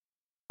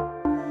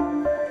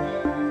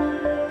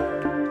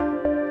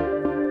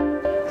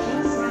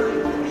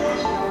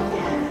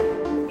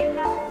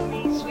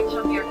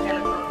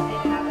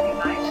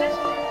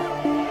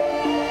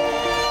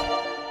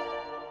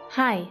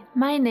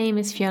My name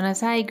is Fiona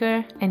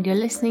Zeiger, and you're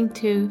listening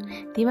to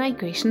the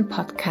Migration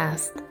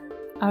Podcast.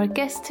 Our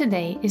guest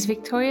today is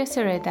Viktoria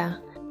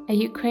Sereda, a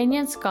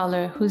Ukrainian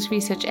scholar whose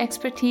research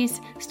expertise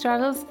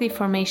straddles the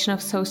formation of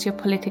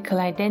sociopolitical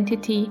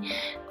identity,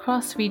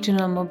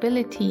 cross-regional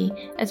mobility,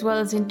 as well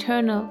as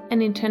internal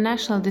and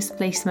international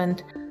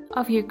displacement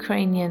of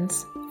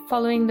Ukrainians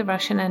following the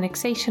Russian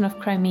annexation of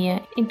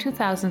Crimea in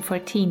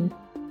 2014.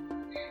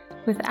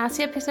 With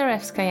Asya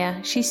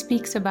Pisarevskaya, she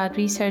speaks about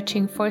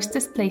researching forced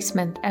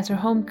displacement as her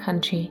home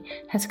country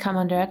has come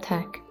under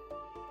attack.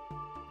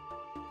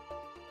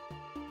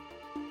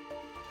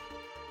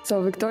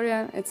 So,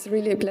 Victoria, it's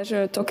really a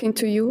pleasure talking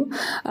to you.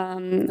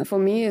 For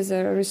me, as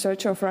a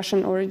researcher of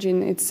Russian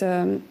origin, it's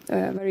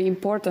very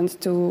important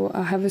to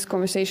have this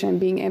conversation and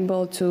being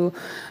able to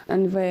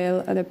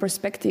unveil the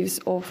perspectives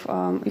of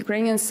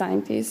Ukrainian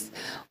scientists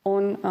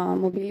on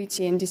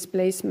mobility and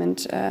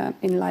displacement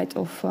in light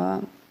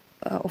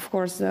of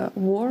course, the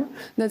war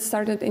that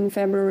started in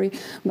February,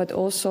 but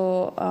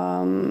also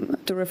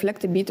to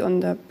reflect a bit on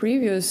the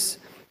previous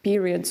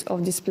periods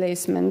of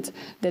displacement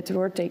that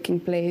were taking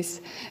place.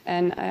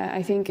 And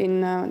I think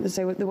in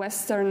the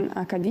Western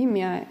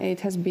academia, it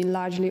has been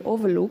largely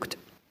overlooked.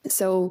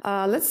 So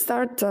let's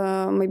start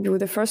maybe with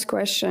the first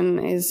question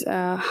is,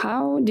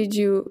 how did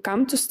you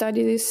come to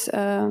study this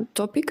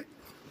topic?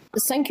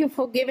 Thank you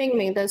for giving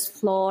me this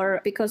floor,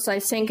 because I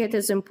think it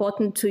is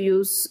important to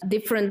use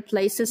different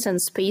places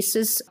and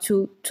spaces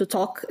to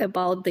talk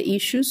about the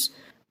issues.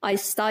 I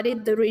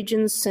studied the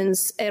region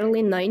since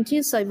early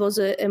 90s. I was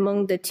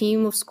among the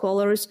team of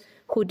scholars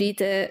who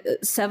did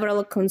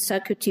several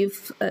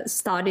consecutive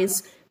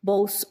studies,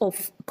 both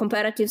of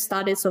comparative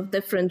studies of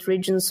different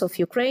regions of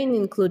Ukraine,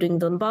 including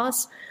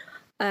Donbass.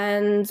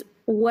 And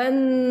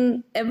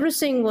when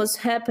everything was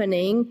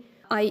happening,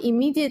 I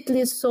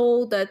immediately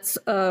saw that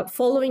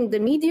following the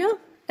media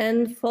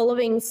and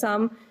following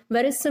some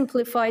very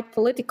simplified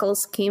political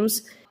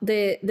schemes,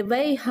 the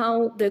way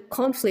how the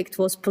conflict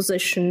was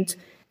positioned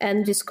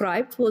and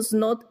described was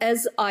not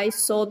as I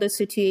saw the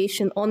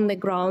situation on the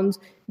ground,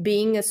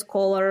 being a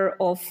scholar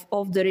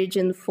of the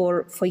region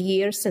for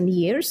years and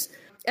years.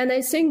 And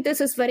I think this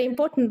is very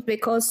important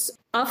because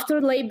after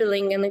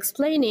labeling and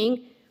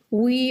explaining,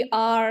 we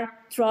are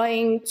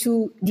trying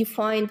to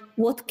define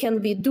what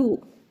can we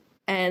do.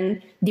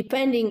 And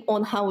depending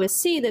on how we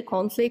see the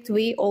conflict,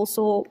 we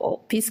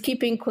also,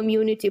 peacekeeping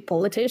community,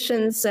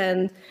 politicians,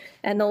 and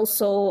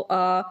also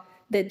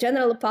the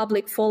general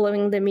public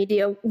following the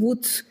media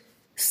would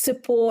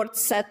support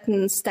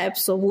certain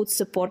steps or would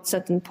support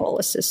certain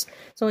policies.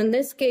 So in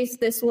this case,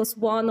 this was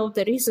one of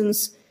the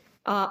reasons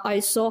I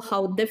saw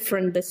how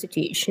different the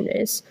situation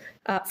is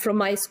from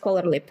my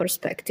scholarly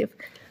perspective.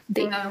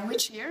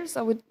 Which years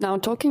are we now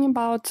talking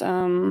about?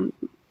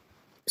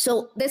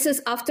 So this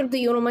is after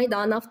the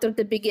Euromaidan,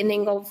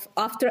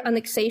 after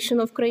annexation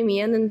of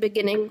Crimea and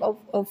beginning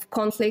of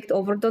conflict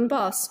over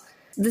Donbass.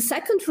 The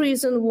second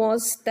reason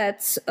was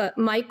that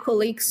my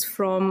colleagues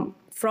from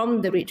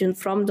the region,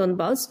 from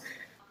Donbass,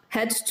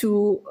 had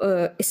to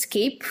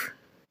escape,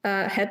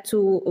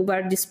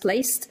 were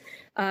displaced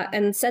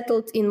and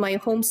settled in my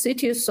home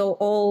city. So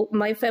all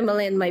my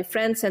family and my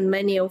friends and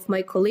many of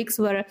my colleagues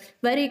were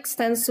very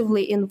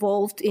extensively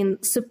involved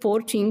in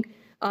supporting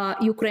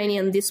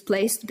Ukrainian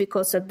displaced,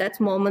 because at that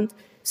moment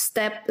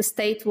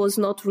state was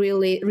not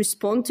really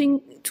responding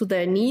to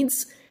their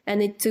needs,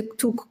 and it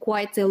took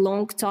quite a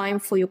long time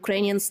for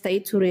Ukrainian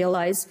state to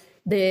realize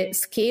the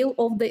scale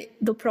of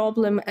the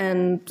problem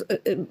and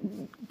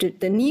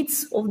the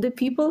needs of the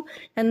people,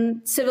 and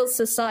civil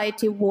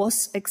society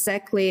was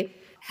exactly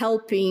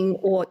helping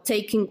or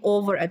taking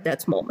over at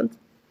that moment.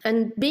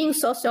 And being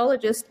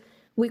sociologists,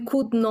 we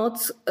could not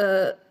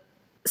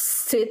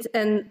sit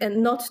and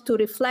not to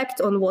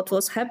reflect on what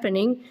was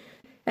happening.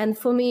 And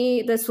for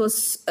me, this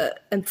was,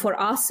 and for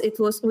us, it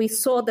was, we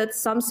saw that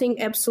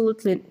something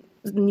absolutely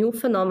new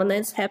phenomenon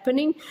is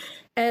happening.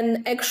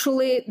 And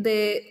actually,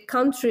 the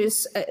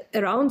countries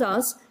around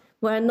us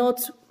were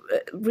not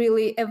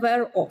really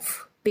aware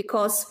of,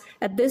 because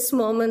at this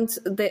moment,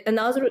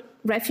 another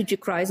refugee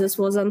crisis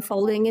was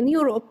unfolding in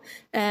Europe,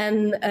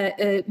 and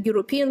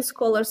European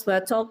scholars were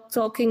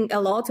talking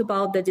a lot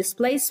about the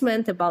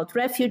displacement, about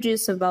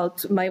refugees,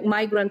 about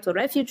migrant or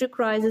refugee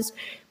crisis,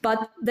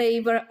 but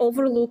they were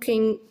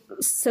overlooking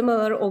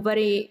similar or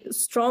very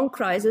strong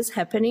crisis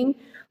happening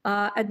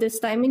at this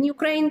time in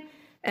Ukraine.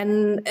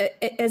 And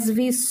as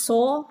we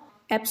saw,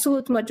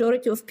 absolute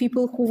majority of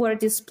people who were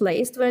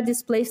displaced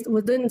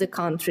within the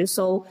country.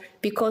 So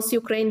because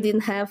Ukraine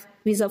didn't have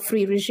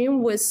visa-free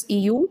regime with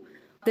EU,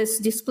 this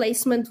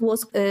displacement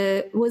was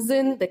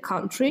within the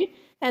country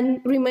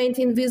and remained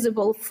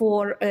invisible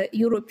for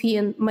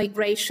European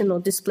migration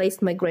or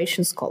displaced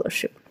migration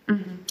scholarship.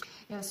 Mm-hmm.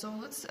 Yeah, so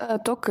let's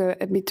talk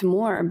a bit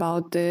more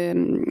about the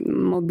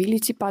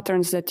mobility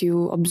patterns that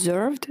you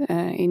observed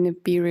in a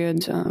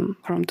period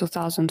from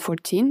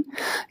 2014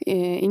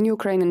 in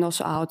Ukraine and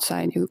also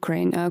outside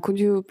Ukraine. Could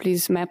you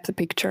please map the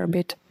picture a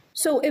bit?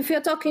 So if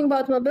you're talking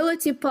about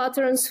mobility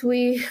patterns,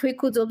 we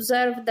could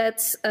observe that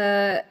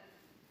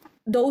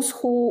those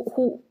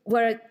who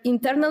were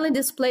internally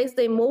displaced,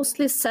 they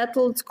mostly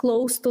settled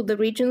close to the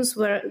regions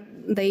where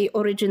they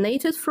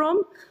originated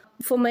from.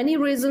 For many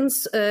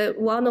reasons,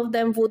 one of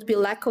them would be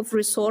lack of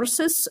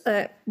resources,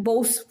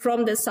 both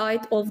from the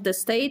side of the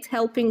state,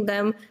 helping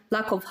them,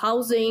 lack of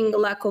housing,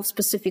 lack of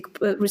specific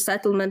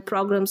resettlement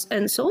programs,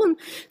 and so on.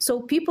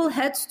 So people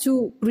had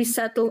to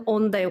resettle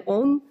on their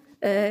own.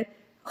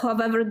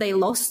 However, they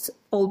lost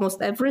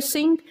almost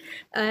everything.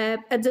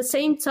 At the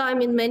same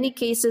time, in many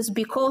cases,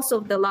 because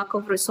of the lack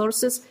of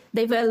resources,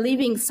 they were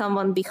leaving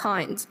someone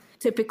behind.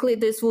 Typically,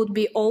 this would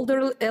be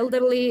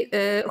elderly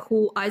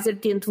who either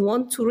didn't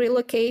want to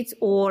relocate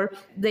or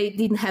they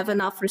didn't have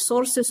enough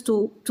resources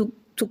to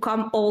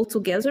come all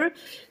together.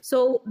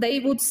 So they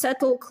would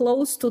settle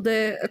close to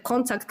the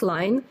contact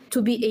line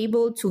to be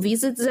able to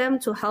visit them,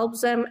 to help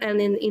them.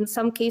 And in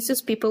some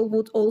cases, people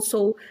would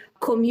also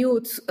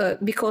commute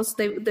because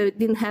they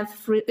didn't have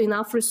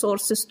enough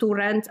resources to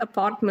rent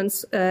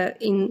apartments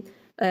in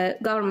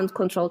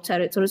government-controlled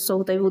territories.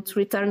 So they would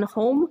return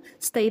home,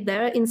 stay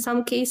there in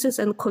some cases,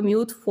 and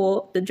commute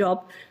for the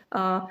job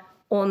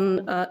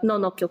on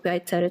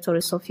non-occupied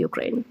territories of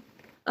Ukraine.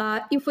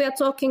 If we are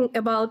talking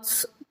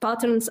about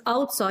patterns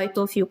outside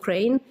of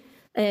Ukraine,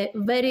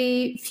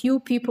 very few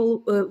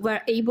people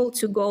were able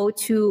to go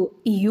to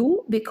EU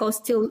because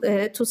till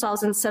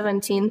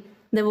 2017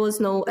 there was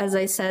no, as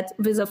I said,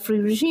 visa-free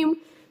regime.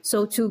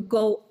 So to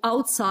go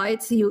outside,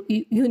 you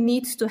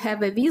need to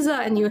have a visa,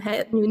 and you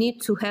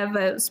need to have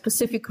a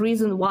specific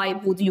reason why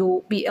would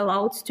you be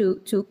allowed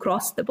to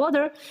cross the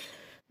border.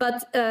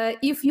 But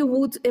if you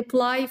would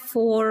apply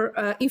for,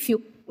 if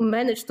you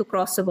manage to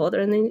cross the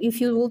border, and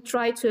if you will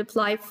try to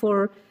apply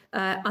for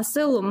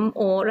asylum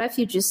or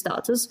refugee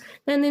status,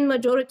 then in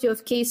majority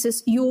of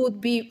cases you would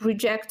be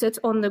rejected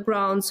on the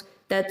grounds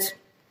that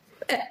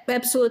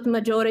absolute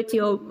majority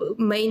of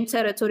main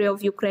territory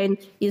of Ukraine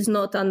is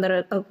not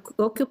under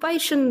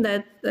occupation,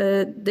 that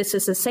this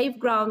is a safe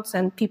ground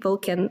and people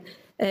can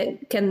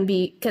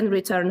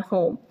return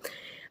home.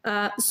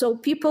 So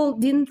people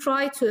didn't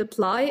try to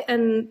apply,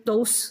 and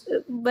those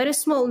very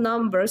small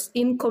numbers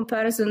in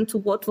comparison to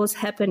what is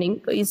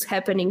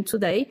happening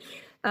today.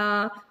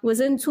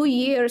 Within 2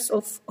 years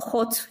of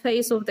hot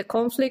phase of the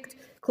conflict,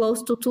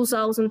 close to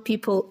 2,000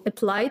 people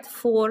applied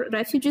for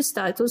refugee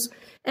status,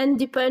 and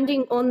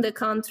depending on the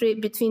country,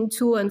 between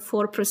 2 and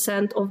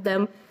 4% of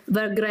them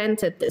were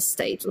granted this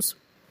status.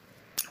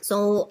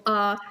 So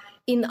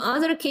in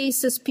other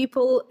cases,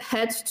 people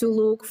had to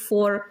look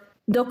for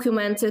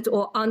documented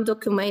or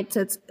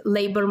undocumented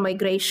labor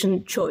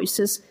migration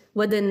choices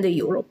within the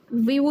Europe.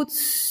 We would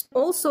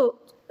also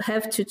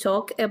have to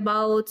talk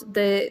about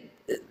the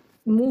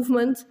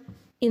movement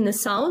in the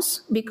south,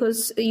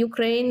 because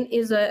Ukraine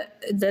is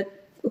the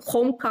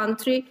home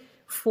country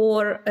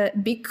for a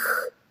big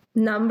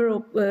number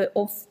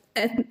of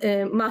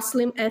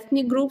Muslim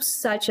ethnic groups,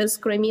 such as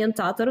Crimean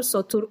Tatars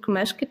or Turk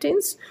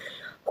Meshketins,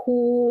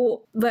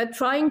 who were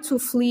trying to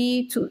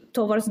flee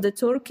towards the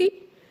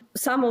Turkey.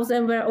 Some of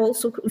them were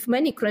also,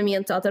 many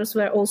Crimean Tatars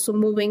were also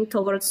moving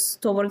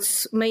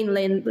towards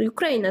mainland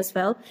Ukraine as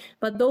well.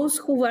 But those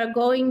who were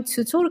going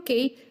to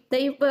Turkey,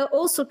 they were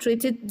also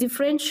treated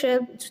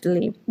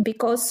differentially,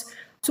 because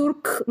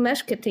Turk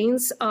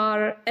Meshketins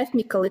are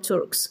ethnically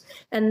Turks,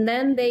 and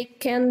then they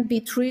can be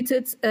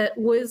treated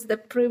with the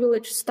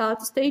privileged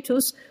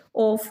status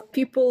of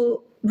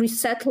people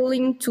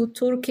resettling to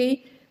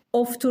Turkey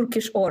of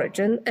Turkish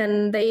origin,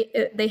 and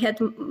they had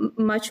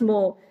much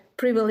more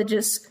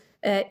privileges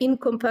in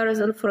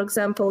comparison, for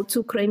example,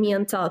 to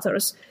Crimean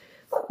Tatars,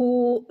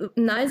 who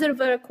neither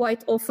were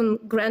quite often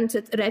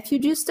granted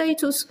refugee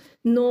status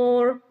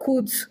nor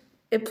could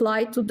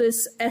apply to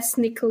this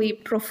ethnically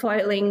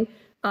profiling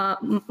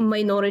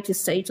minority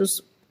status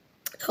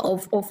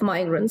of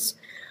migrants.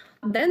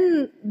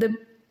 Then the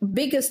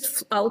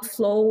biggest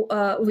outflow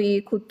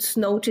we could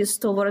notice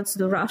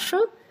towards Russia,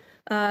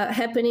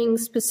 happening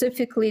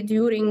specifically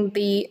during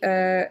the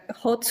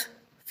hot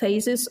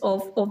phases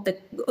of the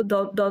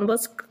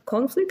Donbas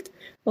conflict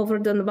over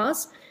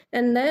Donbas.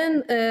 And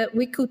then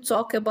we could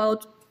talk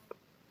about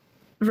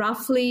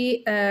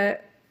roughly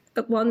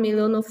 1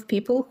 million of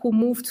people who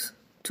moved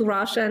to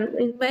Russia,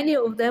 and many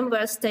of them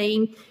were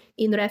staying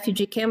in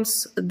refugee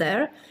camps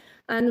there.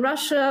 And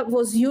Russia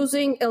was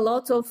using a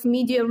lot of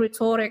media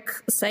rhetoric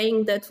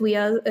saying that we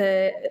are,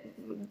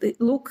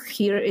 look,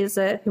 here is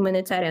a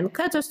humanitarian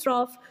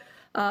catastrophe.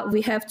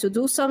 We have to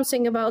do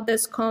something about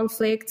this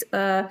conflict.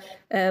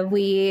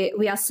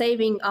 We are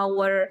saving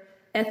our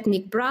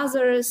ethnic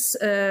brothers,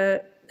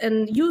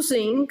 and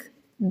using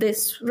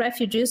these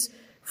refugees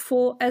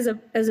as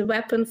a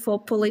weapon for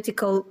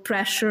political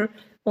pressure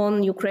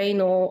on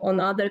Ukraine or on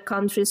other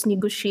countries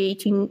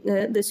negotiating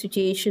the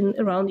situation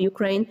around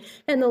Ukraine,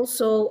 and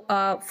also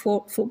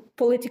for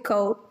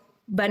political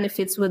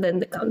benefits within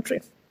the country.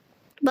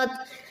 But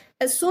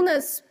as soon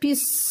as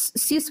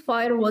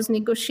ceasefire was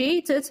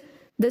negotiated,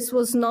 this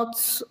was not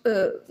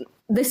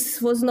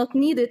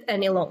needed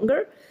any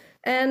longer,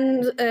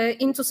 And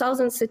in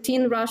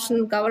 2016,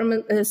 Russian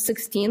government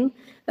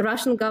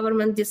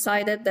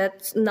decided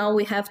that now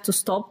we have to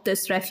stop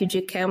these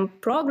refugee camp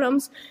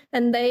programs,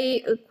 and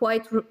they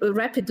quite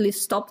rapidly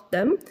stopped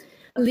them,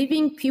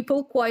 leaving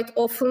people quite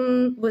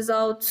often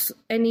without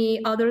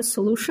any other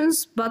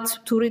solutions but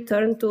to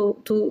return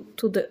to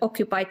the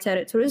occupied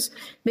territories,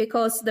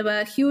 because there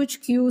were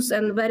huge queues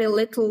and very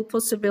little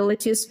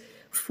possibilities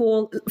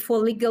for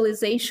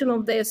legalization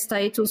of their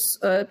status,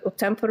 or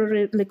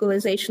temporary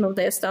legalization of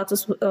their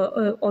status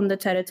on the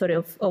territory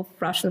of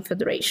Russian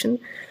Federation.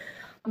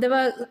 There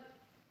were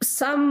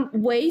some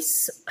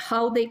ways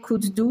how they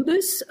could do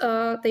this.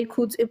 They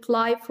could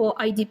apply for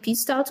IDP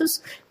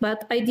status,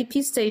 but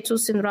IDP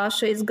status in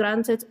Russia is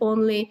granted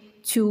only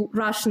to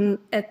Russian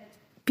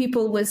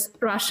people with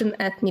Russian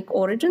ethnic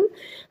origin.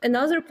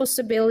 Another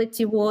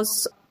possibility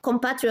was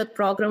compatriot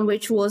program,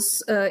 which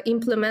was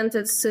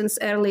implemented since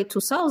early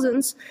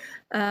 2000s.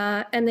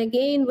 And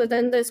again,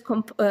 within this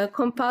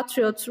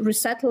compatriot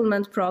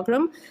resettlement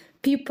program,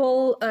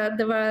 people,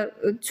 there were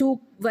two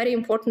very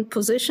important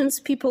positions.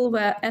 People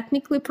were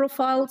ethnically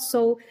profiled,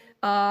 so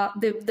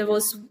there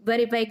was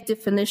very vague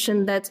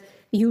definition that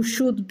you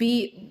should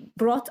be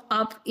brought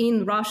up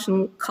in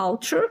Russian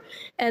culture.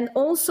 And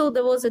also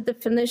there was a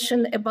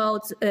definition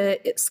about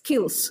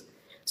skills.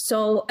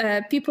 So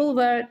people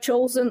were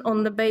chosen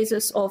on the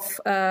basis of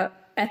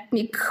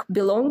ethnic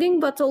belonging,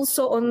 but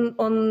also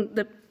on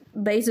the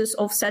basis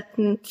of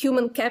certain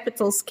human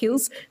capital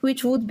skills,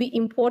 which would be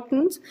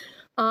important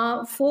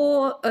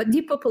for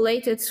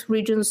depopulated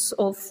regions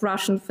of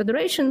Russian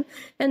Federation.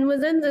 And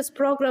within this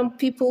program,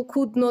 people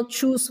could not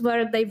choose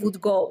where they would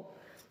go.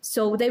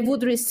 So they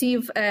would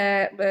receive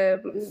a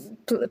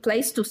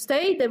place to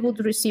stay, they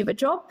would receive a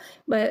job,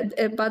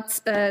 but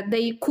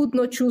they could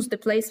not choose the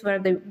place where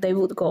they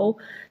would go.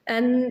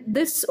 And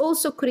this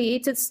also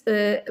created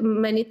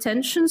many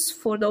tensions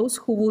for those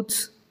who would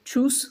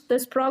choose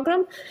this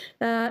program.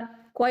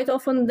 Quite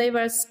often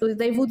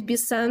they would be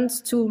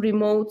sent to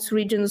remote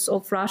regions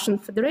of Russian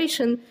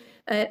Federation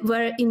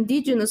where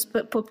indigenous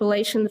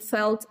population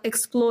felt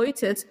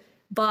exploited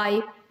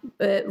by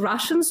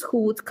Russians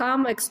who would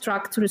come,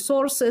 extract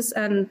resources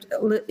and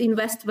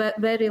invest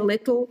very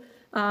little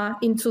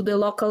into the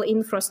local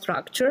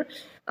infrastructure.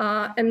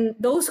 And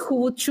those who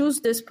would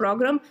choose this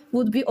program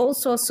would be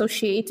also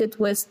associated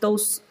with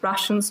those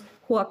Russians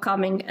who are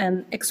coming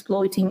and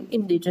exploiting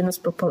indigenous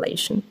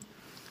population.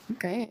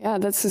 Okay, yeah,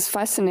 that's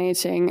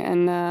fascinating.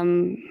 And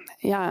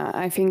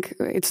I think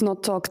it's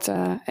not talked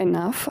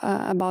enough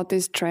about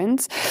these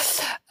trends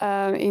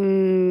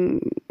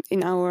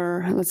in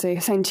our, let's say,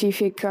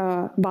 scientific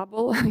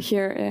bubble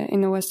here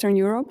in Western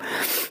Europe.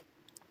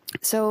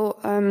 So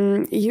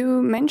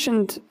you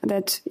mentioned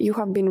that you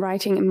have been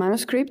writing a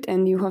manuscript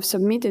and you have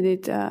submitted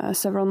it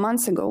several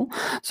months ago.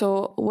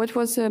 So what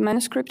was the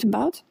manuscript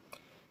about?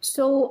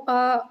 So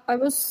I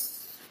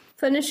was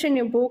finishing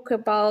a book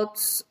about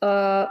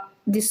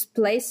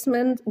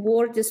displacement,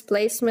 war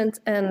displacement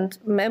and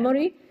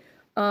memory.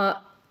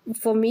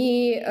 For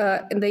me,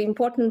 the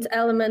important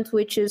element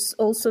which is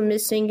also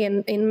missing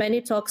in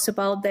many talks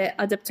about the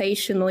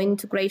adaptation or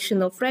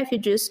integration of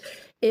refugees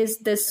is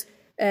this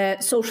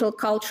social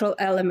cultural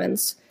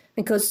elements.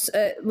 Because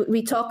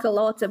we talk a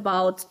lot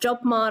about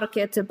job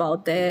market,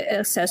 about the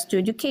access to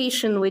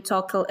education. We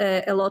talk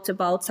a lot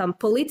about some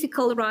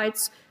political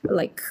rights,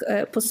 like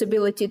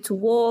possibility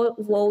to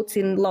vote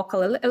in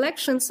local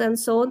elections and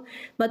so on.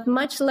 But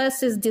much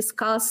less is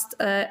discussed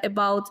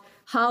about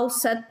how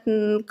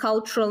certain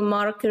cultural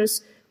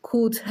markers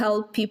could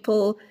help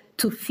people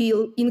to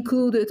feel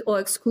included or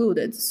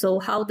excluded. So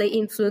how they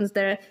influence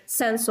their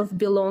sense of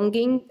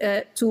belonging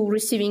to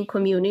receiving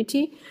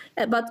community.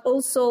 But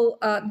also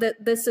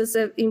this is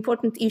an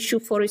important issue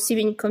for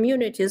receiving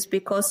communities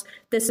because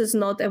this is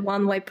not a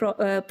one-way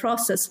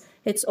process.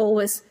 It's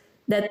always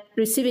that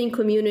receiving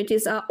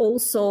communities are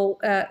also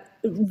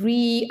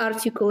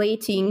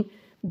re-articulating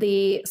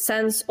the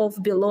sense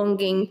of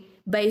belonging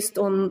based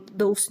on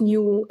those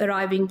new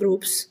arriving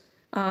groups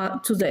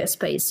to their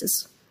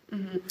spaces.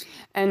 Mm-hmm.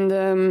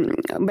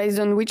 And based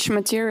on which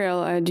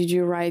material did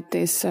you write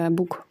this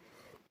book?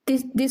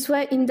 These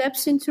were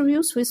in-depth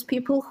interviews with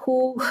people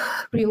who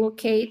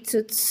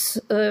relocated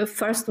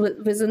first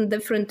within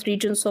different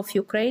regions of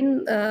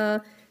Ukraine.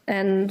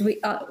 And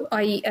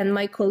I and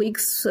my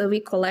colleagues,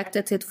 we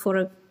collected it for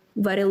a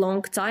very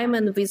long time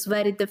and with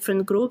very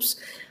different groups.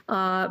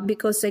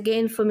 Because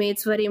again, for me,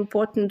 it's very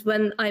important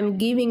when I'm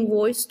giving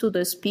voice to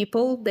these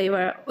people. They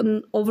were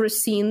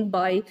overseen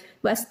by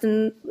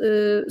Western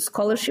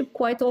scholarship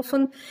quite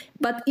often.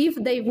 But if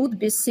they would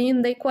be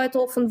seen, they quite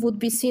often would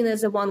be seen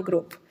as a one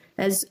group,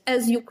 as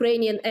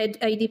Ukrainian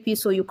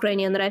IDPs or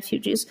Ukrainian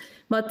refugees.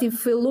 But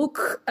if we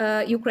look,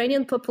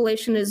 Ukrainian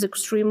population is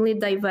extremely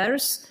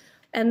diverse.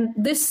 And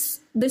this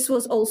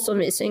was also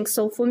missing.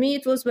 So for me,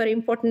 it was very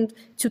important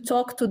to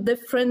talk to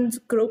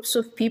different groups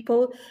of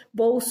people,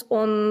 both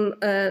on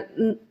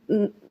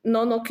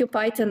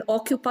non-occupied and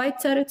occupied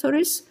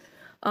territories,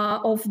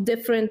 of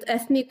different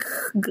ethnic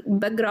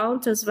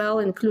background as well,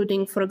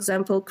 including, for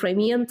example,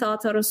 Crimean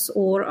Tatars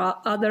or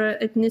other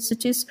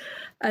ethnicities,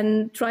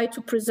 and try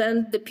to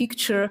present the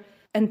picture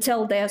and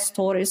tell their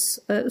stories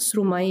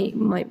through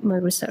my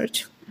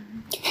research.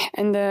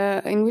 And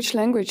in which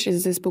language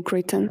is this book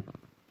written?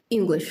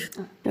 English.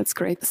 That's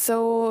great.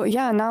 So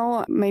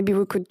now maybe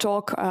we could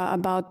talk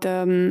about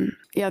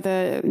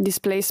the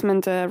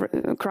displacement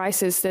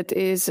crisis that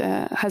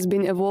has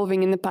been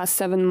evolving in the past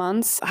 7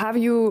 months. Have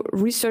you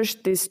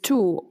researched this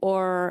too,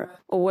 or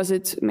was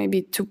it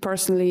maybe too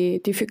personally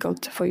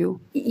difficult for you?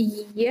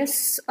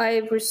 Yes,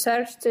 I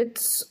researched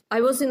it.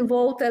 I was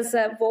involved as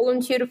a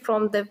volunteer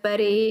from the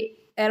very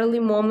early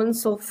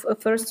moments of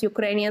first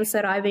Ukrainians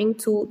arriving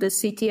to the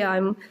city.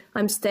 I'm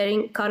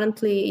staying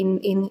currently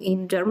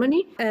in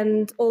Germany.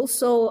 And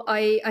also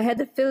I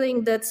had a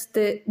feeling that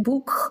the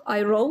book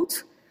I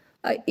wrote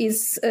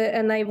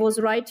and I was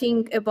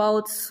writing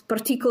about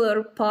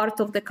particular part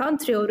of the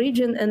country or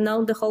region, and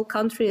now the whole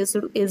country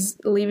is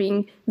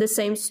living the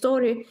same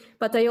story.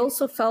 But I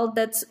also felt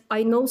that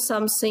I know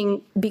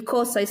something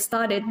because I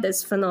studied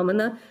this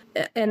phenomena,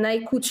 and I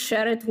could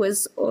share it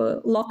with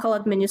local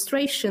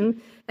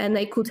administration, and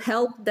I could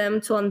help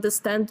them to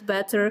understand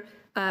better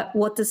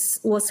what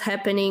was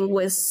happening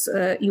with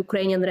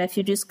Ukrainian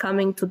refugees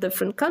coming to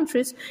different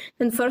countries.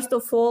 And first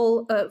of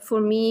all,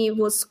 for me,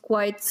 was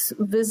quite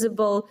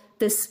visible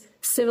this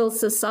civil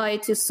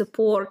society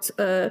support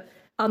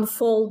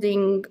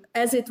unfolding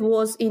as it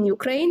was in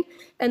Ukraine.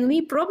 And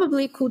we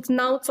probably could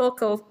now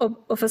talk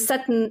of a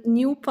certain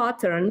new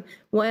pattern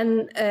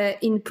when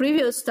in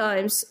previous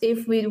times,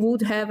 if we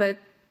would have a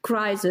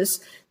crisis,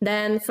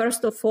 then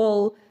first of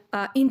all,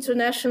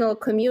 international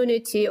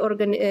community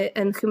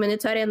and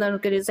humanitarian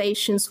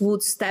organizations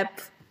would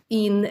step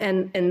in,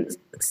 and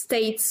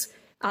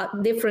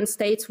different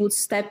states would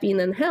step in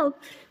and help.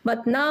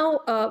 But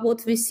now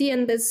what we see,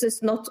 and this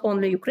is not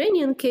only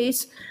Ukrainian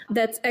case,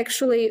 that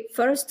actually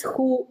first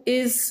who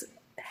is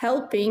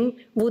helping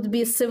would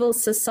be civil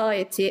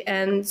society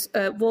and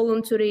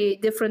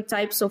different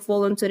types of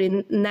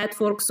voluntary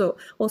networks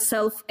or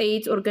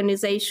self-aid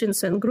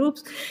organizations and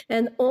groups.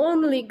 And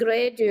only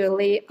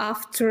gradually,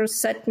 after a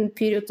certain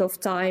period of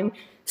time,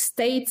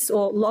 states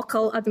or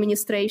local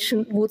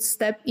administration would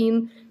step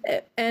in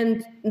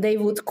and they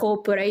would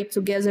cooperate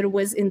together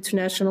with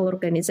international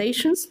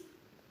organizations.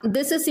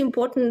 This is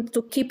important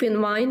to keep in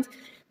mind,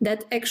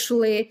 that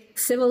actually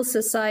civil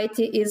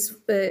society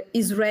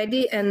is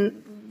ready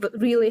and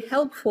really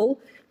helpful,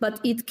 but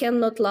it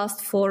cannot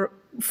last for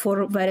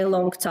a very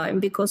long time,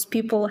 because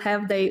people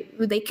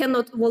they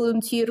cannot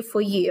volunteer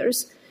for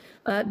years.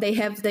 They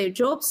have their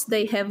jobs,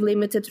 they have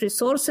limited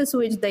resources,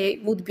 which they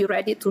would be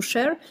ready to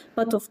share.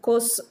 But of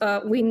course,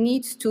 we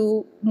need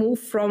to move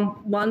from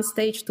one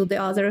stage to the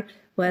other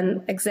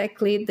when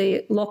exactly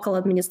the local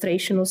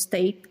administration or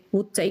state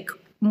would take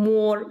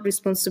more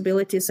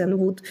responsibilities and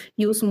would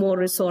use more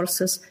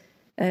resources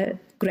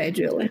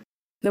gradually.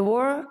 The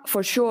war,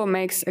 for sure,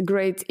 makes a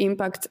great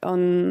impact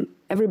on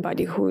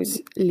everybody who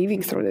is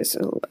living through this.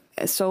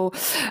 So,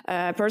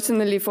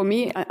 personally, for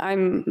me,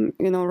 I'm,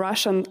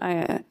 Russian,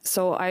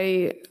 so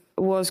I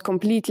was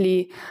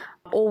completely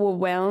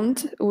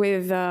overwhelmed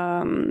with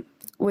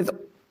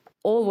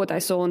all what I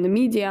saw on the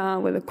media,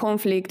 with the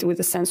conflict, with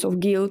a sense of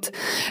guilt.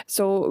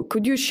 So,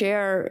 could you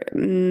share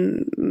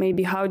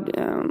maybe how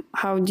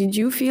did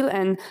you feel,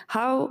 and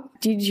how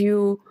did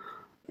you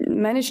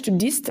manage to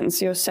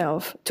distance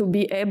yourself to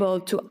be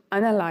able to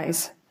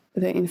analyze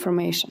the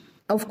information?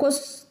 Of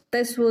course,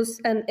 this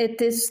was, and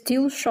it is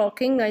still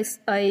shocking.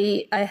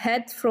 I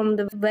had from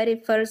the very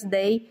first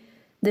day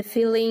the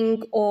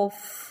feeling of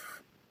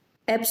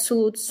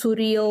absolute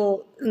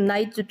surreal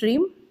night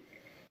dream,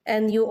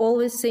 and you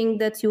always think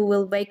that you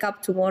will wake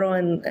up tomorrow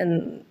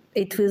and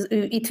it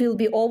will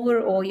be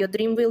over, or your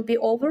dream will be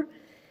over.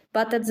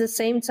 But at the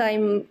same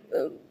time,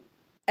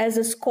 as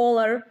a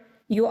scholar,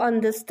 you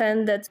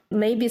understand that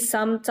maybe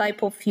some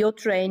type of your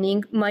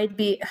training might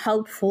be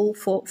helpful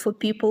for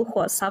people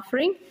who are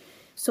suffering.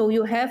 So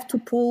you have to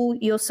pull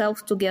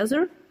yourself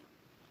together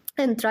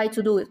and try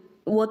to do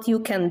what you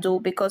can do,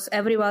 because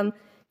everyone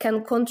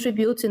can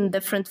contribute in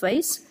different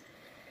ways.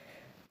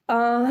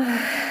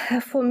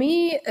 For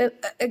me,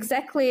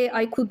 exactly,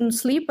 I couldn't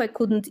sleep, I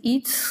couldn't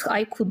eat,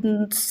 I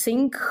couldn't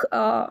think.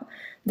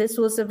 This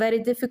was a very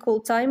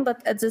difficult time,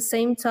 but at the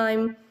same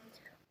time,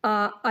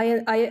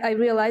 I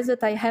realized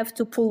that I have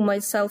to pull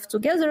myself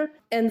together.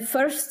 And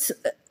first,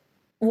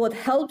 what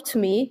helped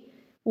me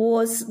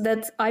was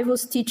that I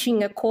was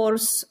teaching a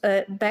course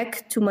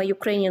back to my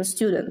Ukrainian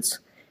students.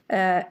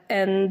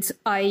 And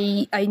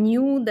I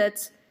knew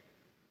that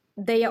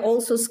they are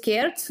also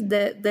scared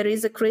that there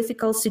is a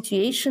critical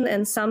situation,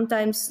 and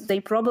sometimes they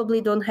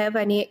probably don't have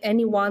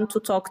anyone to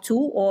talk to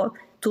or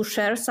to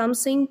share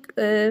something.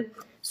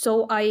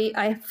 So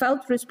I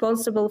felt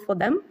responsible for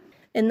them.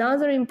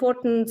 Another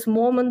important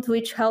moment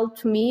which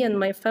helped me and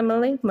my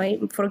family,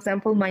 for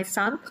example, my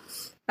son,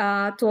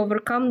 to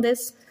overcome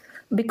this,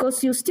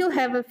 because you still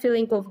have a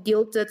feeling of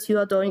guilt that you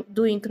are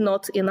doing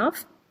not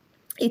enough.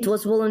 it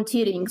was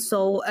volunteering.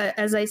 So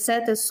as I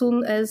said, as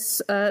soon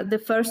as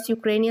the first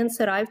Ukrainians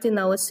arrived in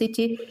our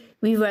city,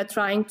 we were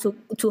trying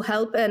to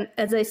help. And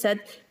as I said,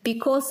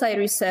 because I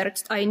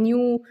researched, I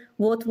knew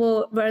what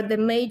were the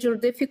major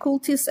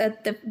difficulties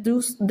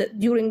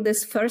during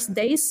these first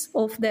days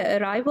of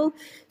their arrival.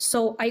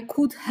 So I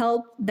could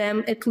help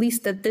them, at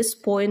least at this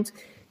point,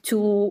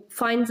 to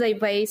find their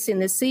ways in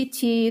the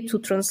city, to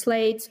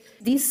translate.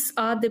 These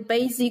are the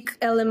basic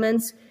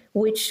elements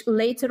which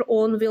later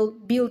on will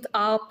build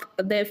up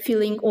their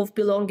feeling of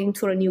belonging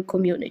to a new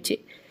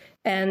community.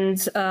 And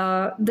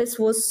this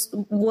was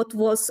what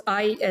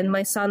I and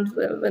my son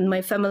and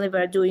my family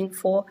were doing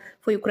for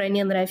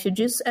Ukrainian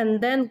refugees.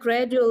 And then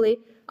gradually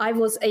I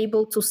was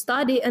able to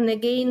study. And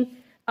again,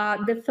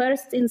 the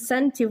first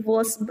incentive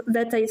was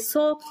that I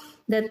saw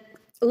that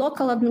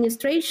local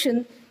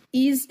administration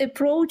is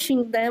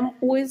approaching them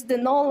with the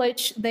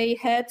knowledge they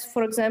had,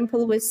 for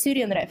example, with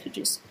Syrian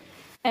refugees.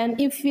 And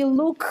if we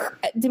look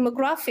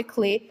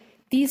demographically,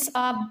 these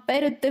are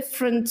very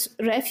different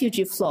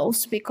refugee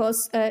flows,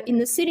 because in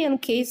the Syrian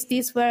case,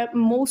 these were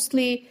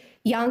mostly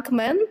young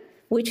men,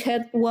 which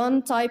had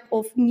one type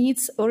of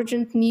needs,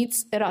 urgent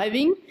needs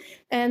arriving.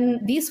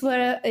 And these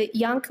were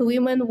young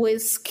women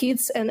with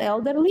kids and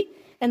elderly,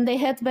 and they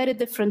had very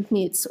different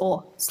needs,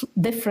 or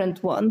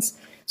different ones.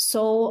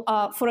 So,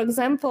 for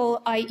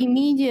example, I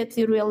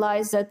immediately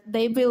realized that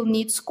they will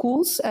need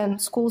schools,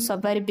 and schools are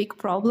a very big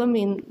problem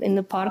in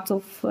the part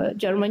of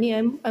Germany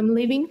I'm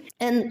living.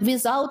 And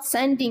without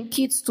sending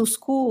kids to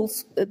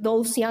schools,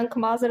 those young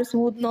mothers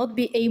would not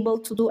be able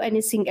to do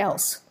anything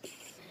else.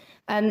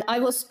 And I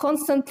was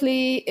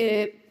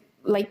constantly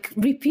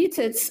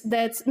repeated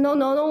that,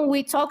 no,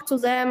 we talked to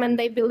them and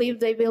they believe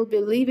they will be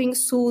leaving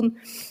soon.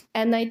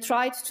 And I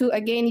tried to,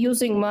 again,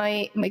 using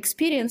my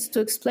experience to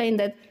explain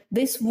that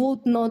this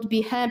would not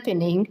be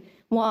happening.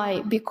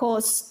 Why?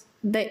 Because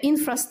the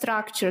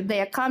infrastructure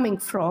they are coming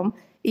from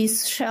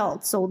is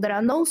shelled. So there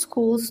are no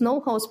schools,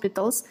 no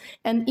hospitals,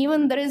 and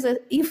even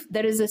if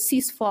there is a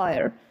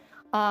ceasefire,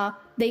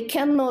 they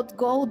cannot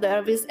go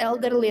there with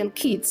elderly and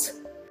kids.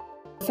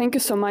 Thank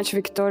you so much,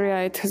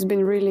 Viktoria. It has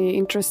been really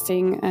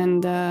interesting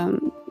and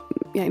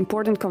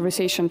important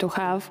conversation to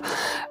have.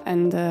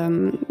 And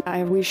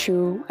I wish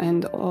you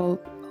and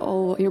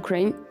all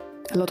Ukraine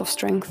a lot of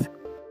strength.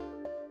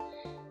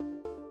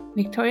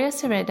 Viktoria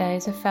Sereda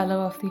is a fellow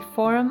of the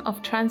Forum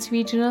of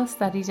Transregional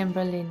Studies in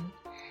Berlin,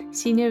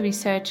 senior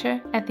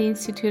researcher at the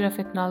Institute of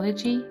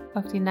Ethnology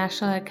of the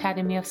National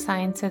Academy of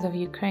Sciences of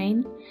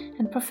Ukraine,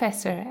 and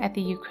professor at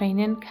the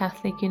Ukrainian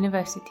Catholic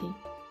University.